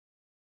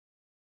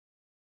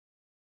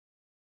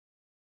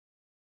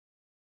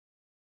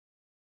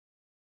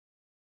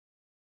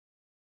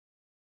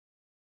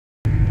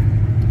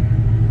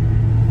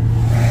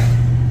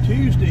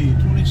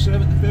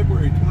7th of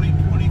February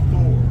 2024.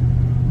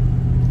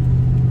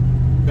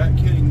 Back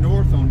heading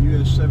north on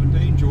US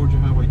 17, Georgia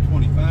Highway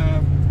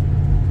 25.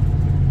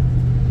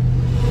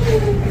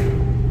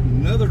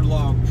 Another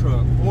log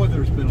truck. Boy,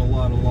 there's been a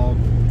lot of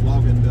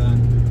logging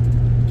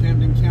done.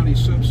 Camden County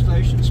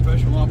Substation,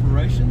 Special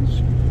Operations.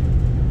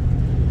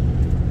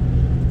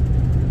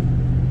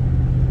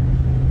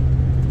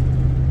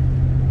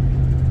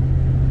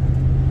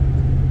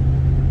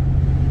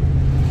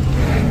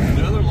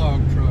 Another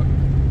log truck.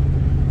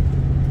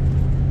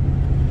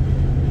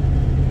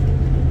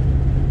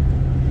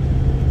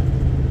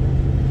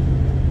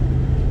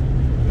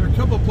 There are a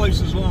couple of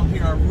places along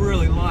here I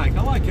really like.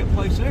 I like that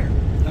place there.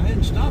 I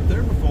hadn't stopped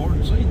there before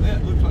and seen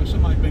that. It looks like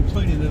somebody's been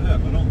cleaning it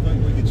up. I don't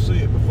think we could see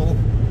it before.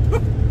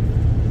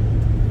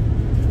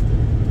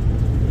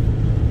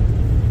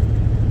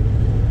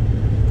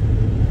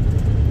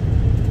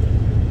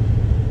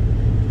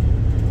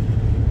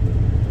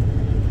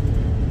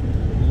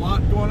 A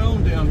lot going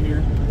on down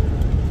here.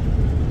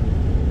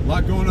 A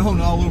lot going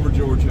on all over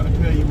Georgia, I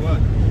tell you what.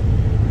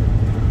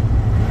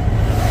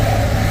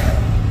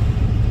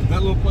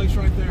 That little place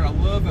right there, I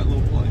love that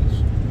little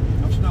place.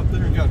 I've stopped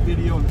there and got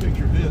video and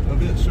picture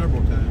of it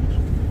several times.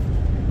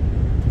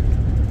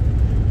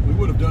 We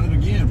would have done it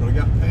again, but I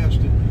got past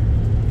it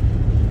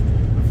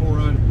before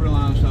I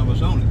realized I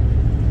was on it.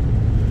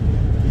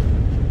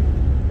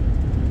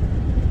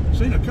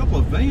 Seen a couple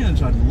of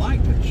vans I'd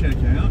like to check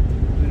out.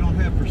 They don't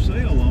have for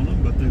sale on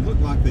them, but they look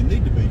like they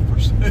need to be for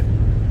sale.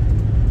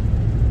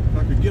 If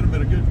I could get them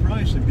at a good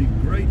price, it'd be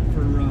great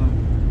for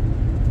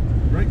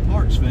great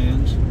parts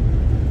vans.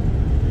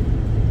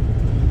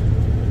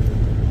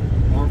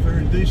 Or if they're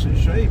in decent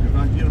shape, if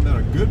I can get them at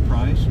a good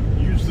price,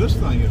 use this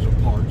thing as a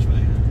parts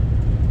van.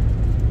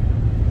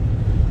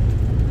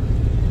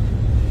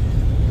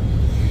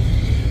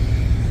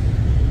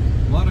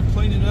 A lot of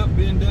cleaning up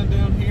being done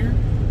down here.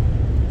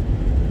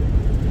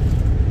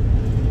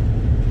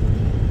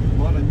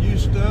 A lot of new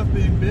stuff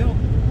being built.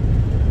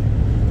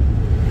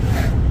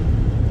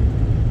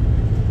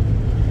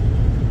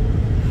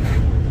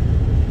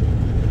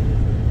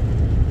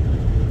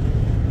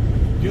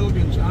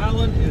 Gilligan's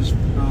Island is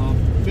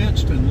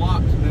fenced and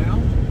locked now.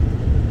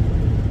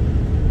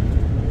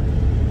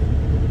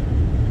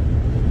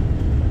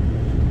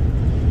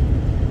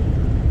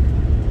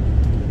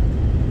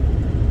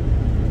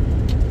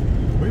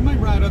 We may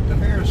ride up to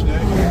Harris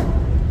Neck,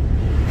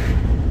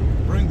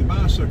 bring the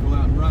bicycle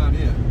out and ride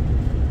it.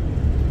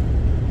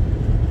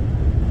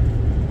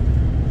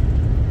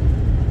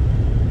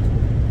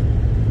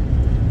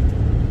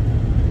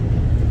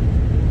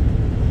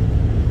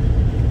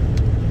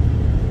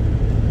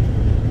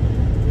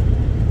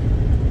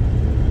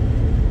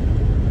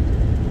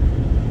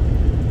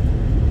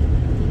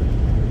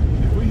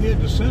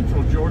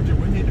 Central Georgia,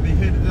 we need to be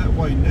headed that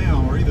way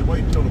now, or either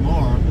wait until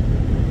tomorrow,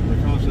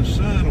 because the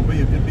sun will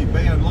be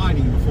bad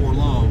lighting before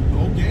long.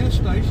 Old gas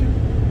station.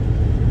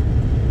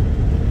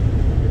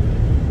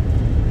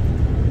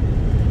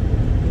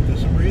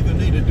 So we either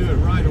need to do it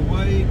right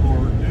away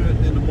or do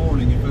it in the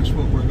morning if that's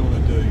what we're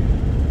going to do.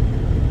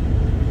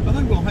 I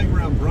think we'll hang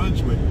around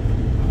Brunswick,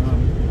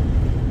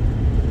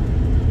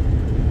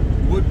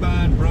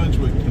 Woodbine,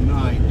 Brunswick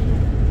tonight.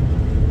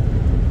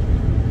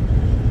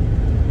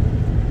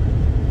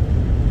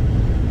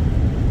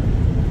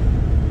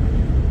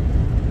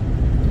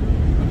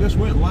 Just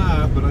went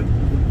live, but I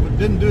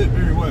didn't do it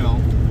very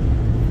well.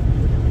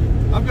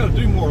 I've got to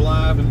do more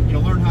live and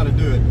learn how to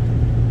do it.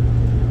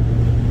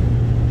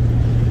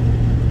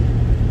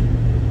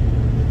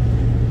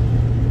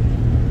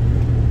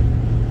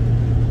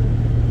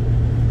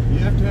 You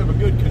have to have a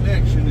good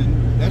connection,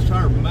 and that's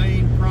our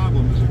main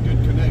problem, is a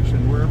good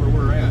connection wherever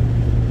we're at.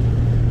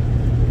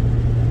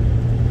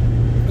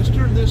 Let's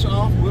turn this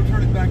off. We'll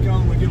turn it back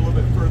on when we get a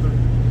little bit further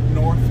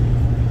north.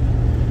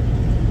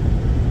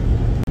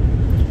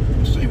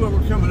 What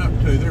we're coming up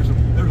to. There's a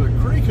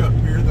creek up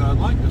here that I'd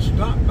like to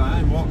stop by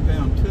and walk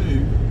down to.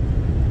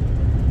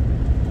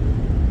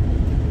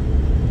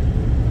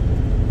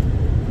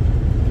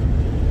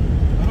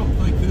 I don't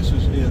think this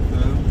is it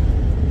though.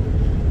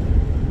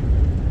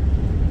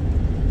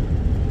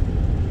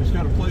 It's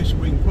got a place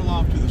where we can pull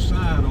off to the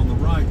side on the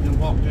right and then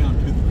walk down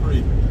to the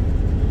creek.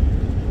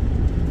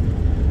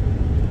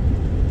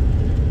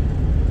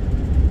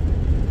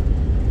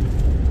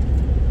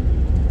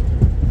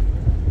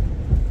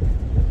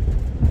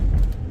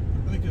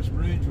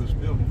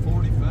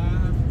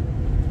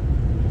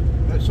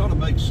 Sort of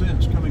makes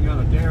sense coming out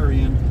of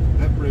Darien.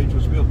 That bridge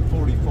was built in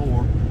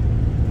 44.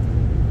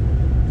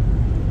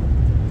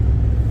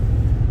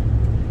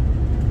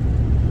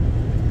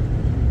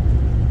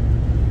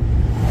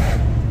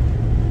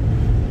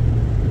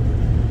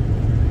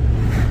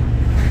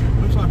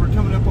 Looks like we're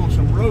coming up on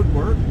some road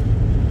work.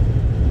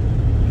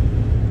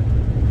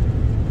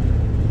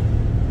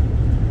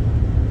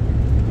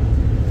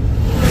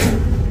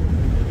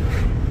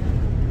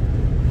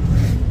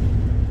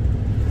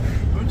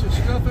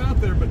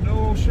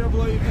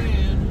 Chevrolet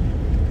van.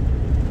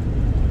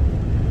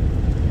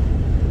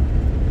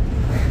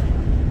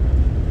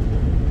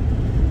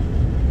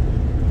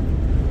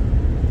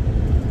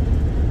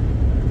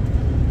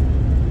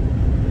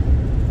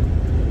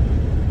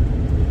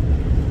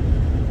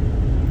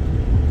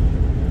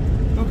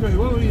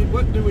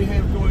 what do we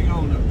have going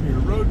on up here?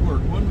 Road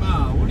work, 1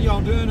 mile. What are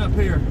y'all doing up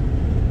here?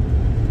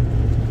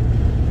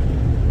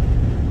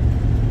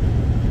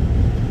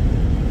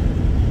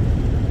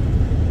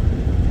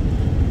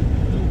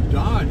 Little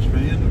Dodge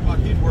van, looks like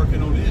he's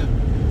working on it.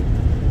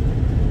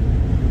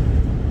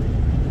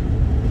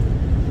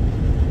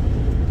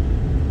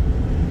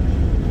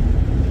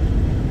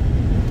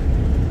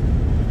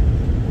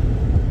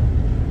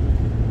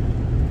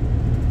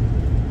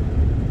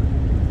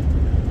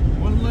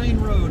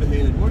 Road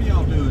ahead. What are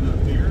y'all doing up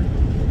here?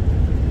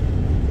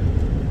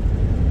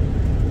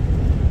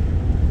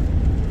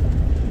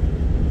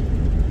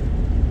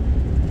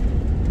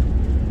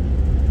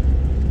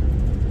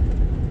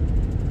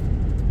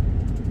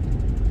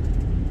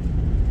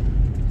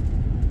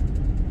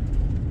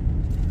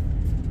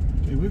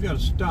 Okay, we've got to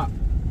stop.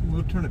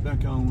 We'll turn it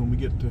back on when we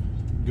get to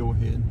go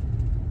ahead.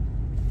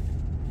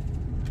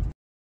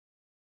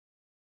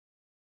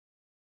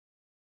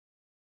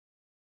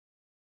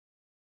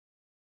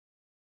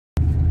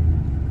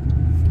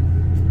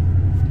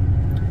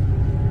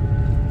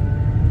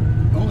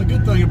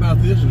 Good thing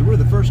about this is we're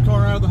the first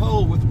car out of the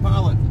hole with the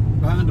pilot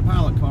behind the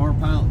pilot car,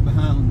 pilot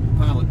behind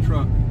the pilot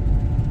truck.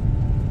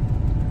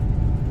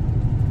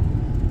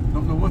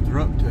 Don't know what they're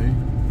up to.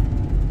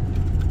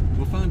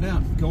 We'll find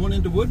out. Going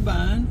into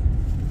Woodbine.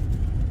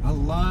 I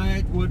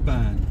like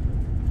Woodbine.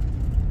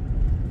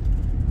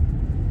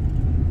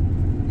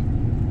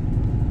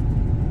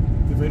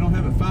 If they don't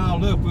have it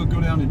filed up, we'll go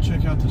down and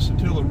check out the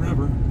Satilla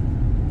River.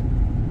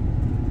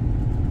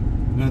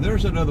 Now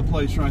there's that other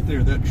place right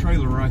there, that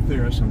trailer right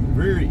there. That's some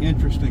very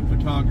interesting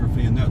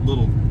photography in that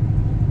little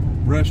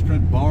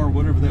restaurant, bar,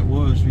 whatever that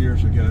was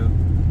years ago.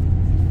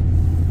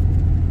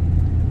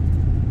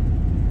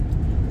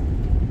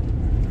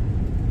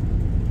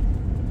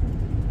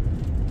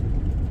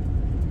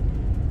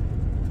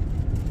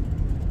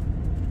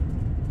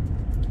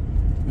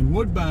 In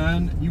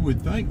Woodbine, you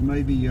would think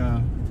maybe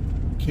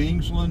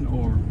Kingsland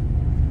or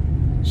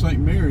St.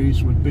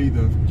 Mary's would be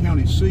the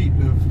county seat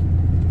of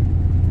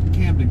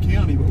Camden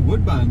County, but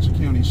Woodbine's the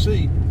county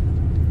seat.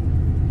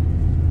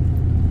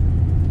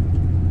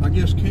 I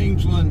guess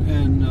Kingsland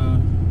and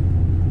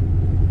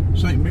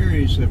St.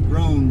 Mary's have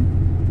grown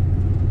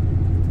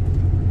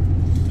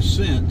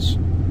since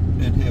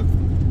and have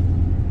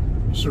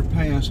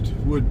surpassed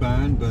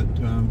Woodbine, but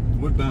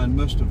Woodbine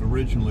must have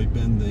originally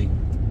been the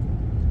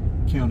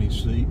county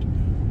seat.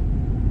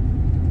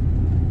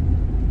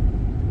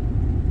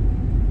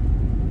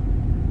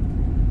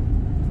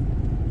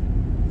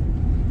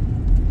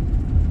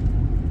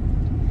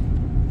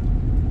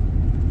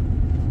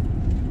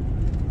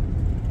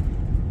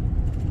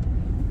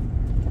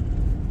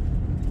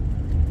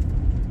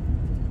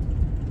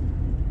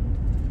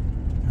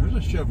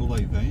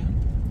 Chevrolet van.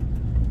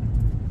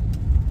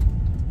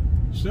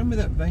 Send me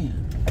that van.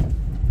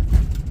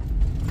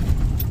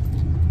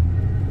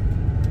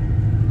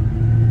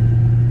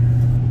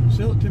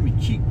 Sell it to me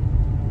cheap.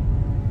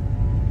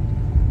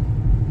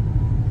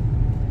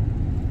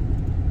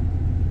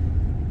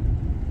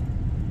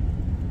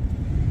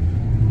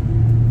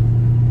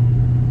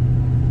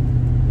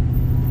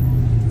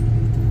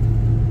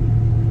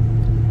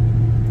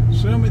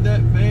 Sell me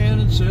that van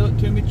and sell it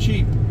to me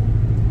cheap.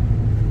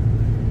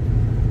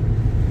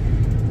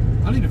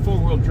 I need a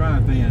 4-wheel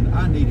drive van.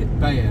 I need it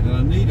bad. And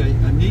I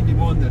need the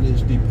one that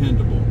is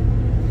dependable.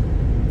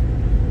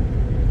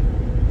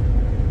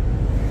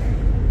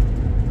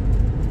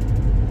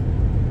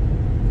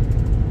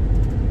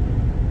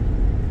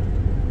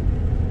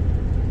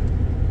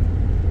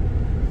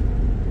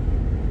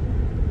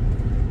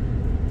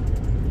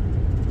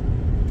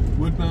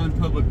 Woodbine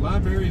Public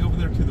Library over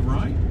there to the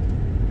right.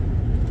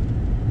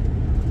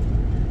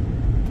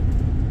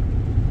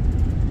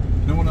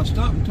 Now when I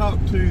stopped and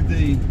talked to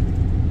the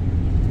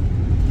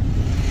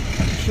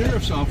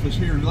sheriff's office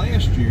here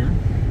last year,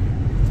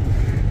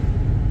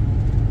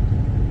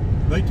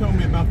 they told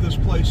me about this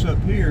place up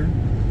here.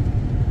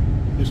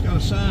 It's got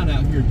a sign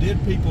out here,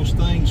 dead people's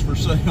things for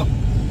sale.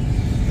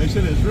 They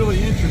said it's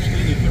really interesting.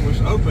 If it was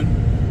open,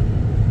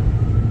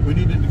 we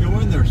needed to go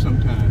in there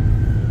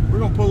sometime. We're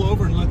going to pull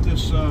over and let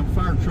this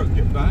fire truck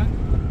get by.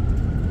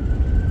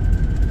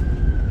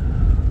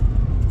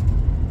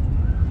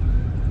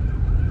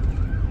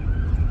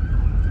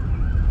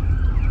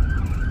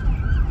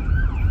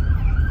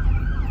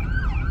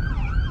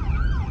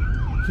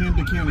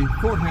 Camden County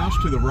Courthouse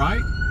to the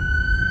right.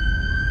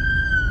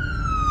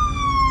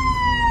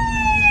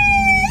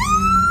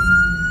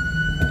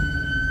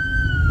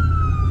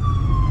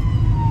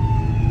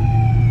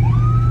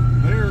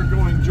 They're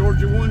going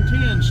Georgia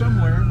 110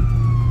 somewhere.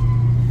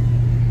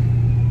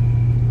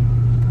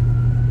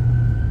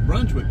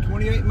 Brunswick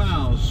 28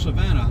 miles,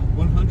 Savannah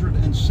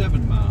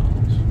 107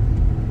 miles.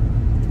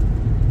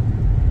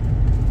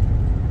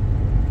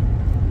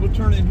 We'll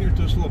turn in here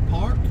to this little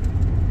park.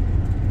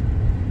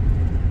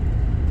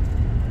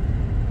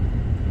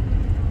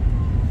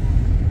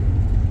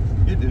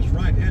 It is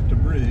right at the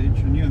bridge,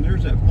 and yeah,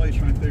 there's that place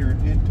right there,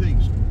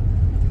 antiques,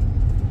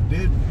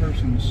 dead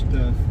person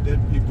stuff, dead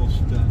people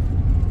stuff.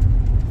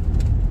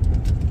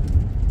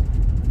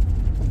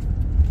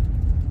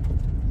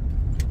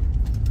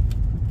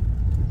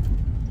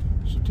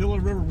 Tilla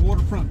River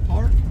Waterfront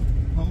Park,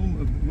 home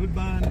of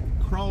Woodbine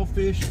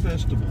Crawfish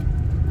Festival.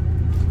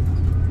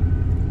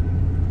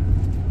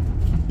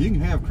 You can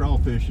have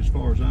crawfish as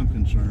far as I'm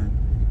concerned.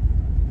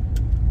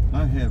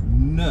 I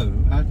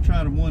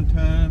tried them one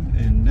time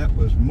and that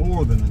was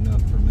more than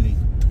enough for me.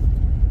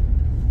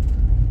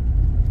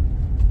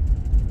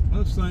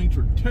 Those things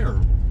were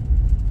terrible.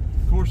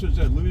 Of course, it's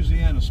that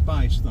Louisiana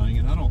spice thing,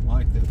 and I don't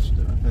like that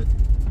stuff, that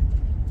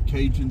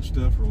Cajun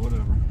stuff or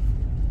whatever.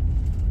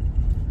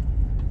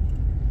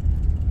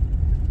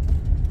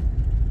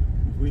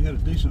 If we had a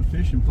decent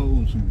fishing pole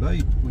and some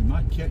bait, we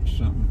might catch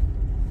something.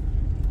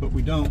 But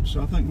we don't,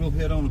 so I think we'll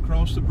head on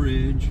across the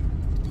bridge,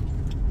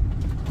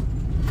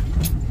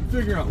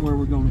 figure out where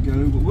we're going to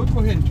go, but we'll go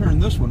ahead and turn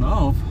this one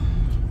off.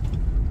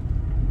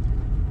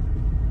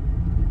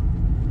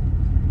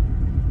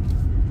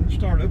 We'll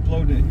start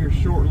uploading it here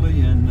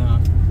shortly, and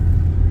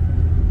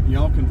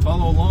y'all can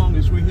follow along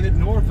as we head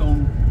north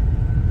on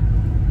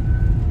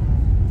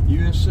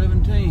US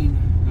 17.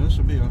 This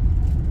will be a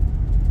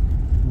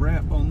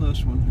wrap on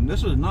this one, and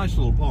this is a nice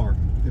little park.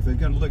 If they've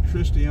got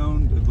electricity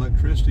on,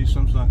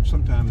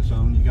 sometime it's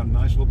on. You got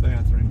nice little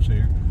bathrooms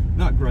here.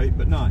 Not great,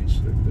 but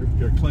nice.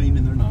 They're clean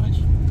and they're nice.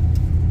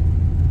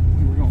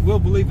 We'll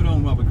leave it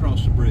on while we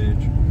cross the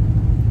bridge.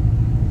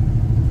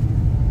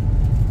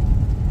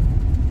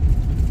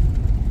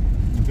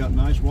 We've got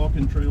nice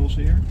walking trails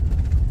here.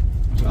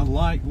 So I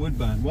like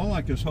Woodbine. Well, I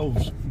like this whole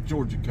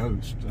Georgia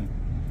coast.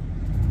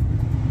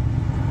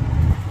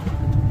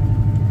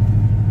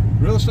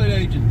 Real estate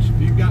agents, if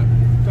you've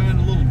find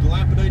a little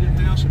dilapidated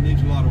house that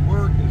needs a lot of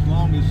work, as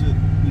long as it,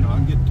 I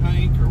can get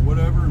tank or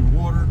whatever and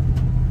water,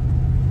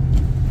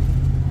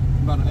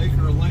 about an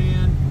acre of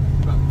land,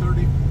 about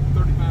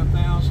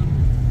 35,000.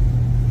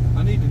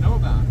 I need to know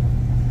about it.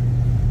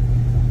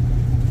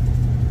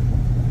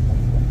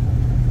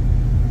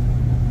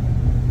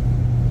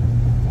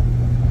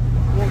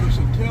 Well, the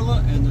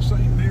Satilla and the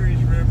St.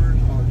 Mary's rivers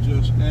are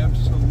just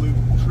absolute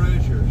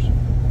treasures.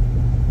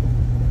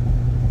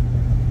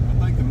 I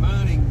think the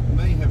mining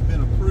may have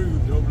been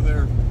approved over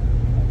there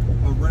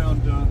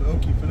around the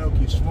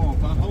Okefenokee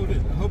Swamp. I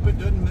hope it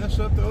doesn't mess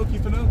up the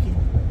Okefenokee.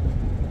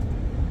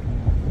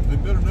 They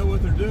better know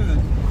what they're doing.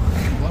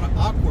 A lot of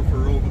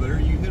aquifer over there.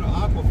 You hit an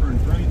aquifer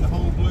and drain the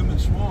whole blooming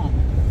swamp.